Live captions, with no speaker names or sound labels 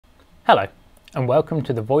Hello, and welcome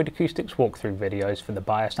to the Void Acoustics walkthrough videos for the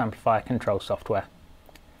bias amplifier control software.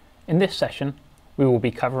 In this session, we will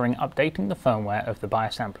be covering updating the firmware of the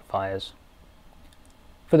bias amplifiers.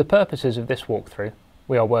 For the purposes of this walkthrough,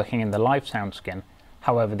 we are working in the live sound skin,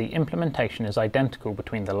 however the implementation is identical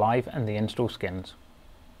between the live and the install skins.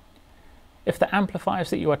 If the amplifiers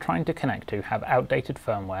that you are trying to connect to have outdated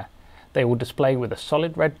firmware, they will display with a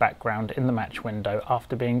solid red background in the match window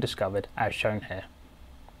after being discovered, as shown here.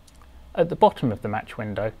 At the bottom of the match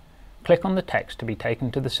window, click on the text to be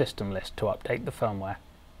taken to the system list to update the firmware.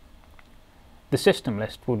 The system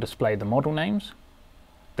list will display the model names,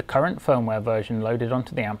 the current firmware version loaded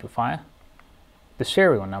onto the amplifier, the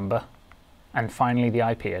serial number, and finally the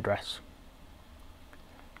IP address.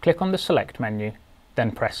 Click on the Select menu,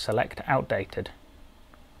 then press Select Outdated.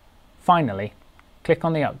 Finally, click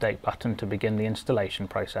on the Update button to begin the installation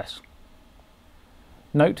process.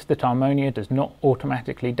 Note that Armonia does not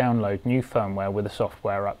automatically download new firmware with a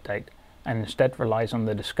software update, and instead relies on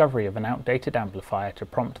the discovery of an outdated amplifier to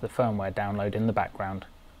prompt the firmware download in the background.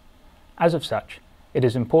 As of such, it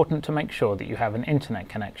is important to make sure that you have an internet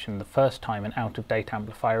connection the first time an out-of-date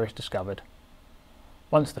amplifier is discovered.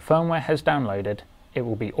 Once the firmware has downloaded, it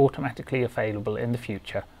will be automatically available in the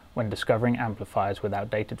future when discovering amplifiers with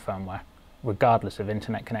outdated firmware, regardless of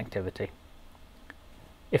internet connectivity.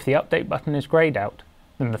 If the update button is greyed out,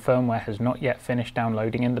 then the firmware has not yet finished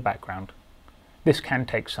downloading in the background. This can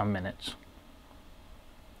take some minutes.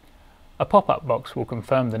 A pop-up box will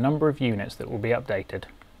confirm the number of units that will be updated.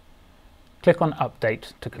 Click on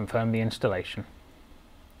Update to confirm the installation.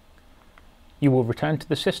 You will return to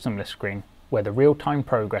the system list screen, where the real-time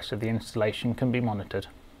progress of the installation can be monitored.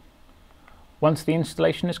 Once the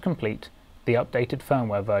installation is complete, the updated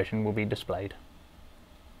firmware version will be displayed.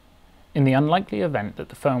 In the unlikely event that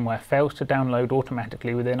the firmware fails to download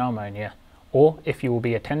automatically within Armonia, or if you will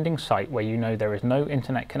be attending site where you know there is no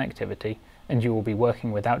internet connectivity and you will be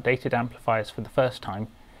working with outdated amplifiers for the first time,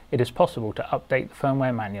 it is possible to update the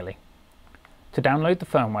firmware manually. To download the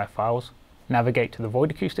firmware files, navigate to the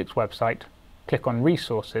Void Acoustics website, click on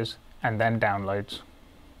Resources and then Downloads.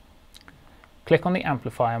 Click on the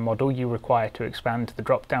amplifier model you require to expand the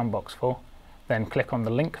drop-down box for, then click on the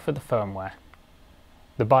link for the firmware.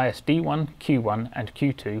 The bias D1, Q1 and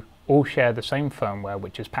Q2 all share the same firmware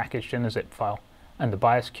which is packaged in a zip file, and the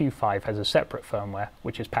bias Q5 has a separate firmware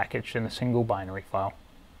which is packaged in a single binary file.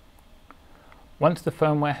 Once the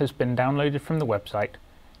firmware has been downloaded from the website,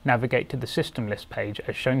 navigate to the system list page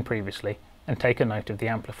as shown previously and take a note of the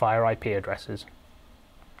amplifier IP addresses.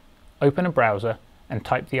 Open a browser and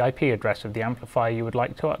type the IP address of the amplifier you would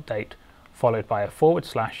like to update, followed by a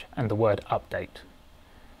 / and the word update.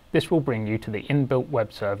 This will bring you to the inbuilt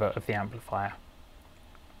web server of the amplifier.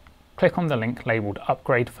 Click on the link labelled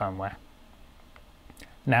Upgrade Firmware.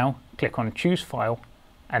 Now click on Choose File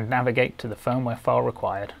and navigate to the firmware file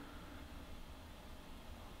required.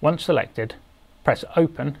 Once selected, press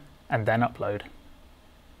Open and then Upload.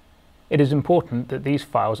 It is important that these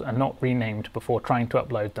files are not renamed before trying to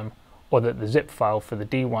upload them, or that the zip file for the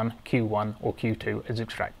D1, Q1 or Q2 is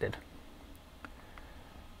extracted.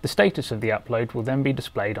 The status of the upload will then be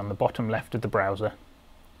displayed on the bottom left of the browser.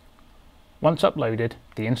 Once uploaded,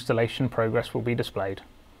 the installation progress will be displayed.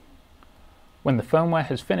 When the firmware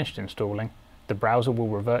has finished installing, the browser will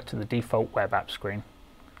revert to the default web app screen.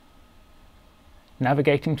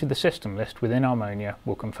 Navigating to the system list within Armonia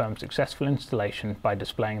will confirm successful installation by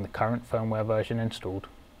displaying the current firmware version installed.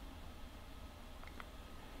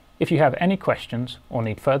 If you have any questions or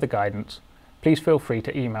need further guidance, please feel free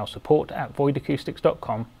to email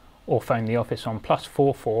support@voidacoustics.com or phone the office on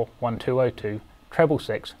 +44 1202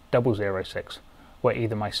 666 006, where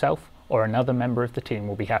either myself or another member of the team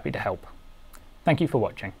will be happy to help. Thank you for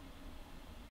watching.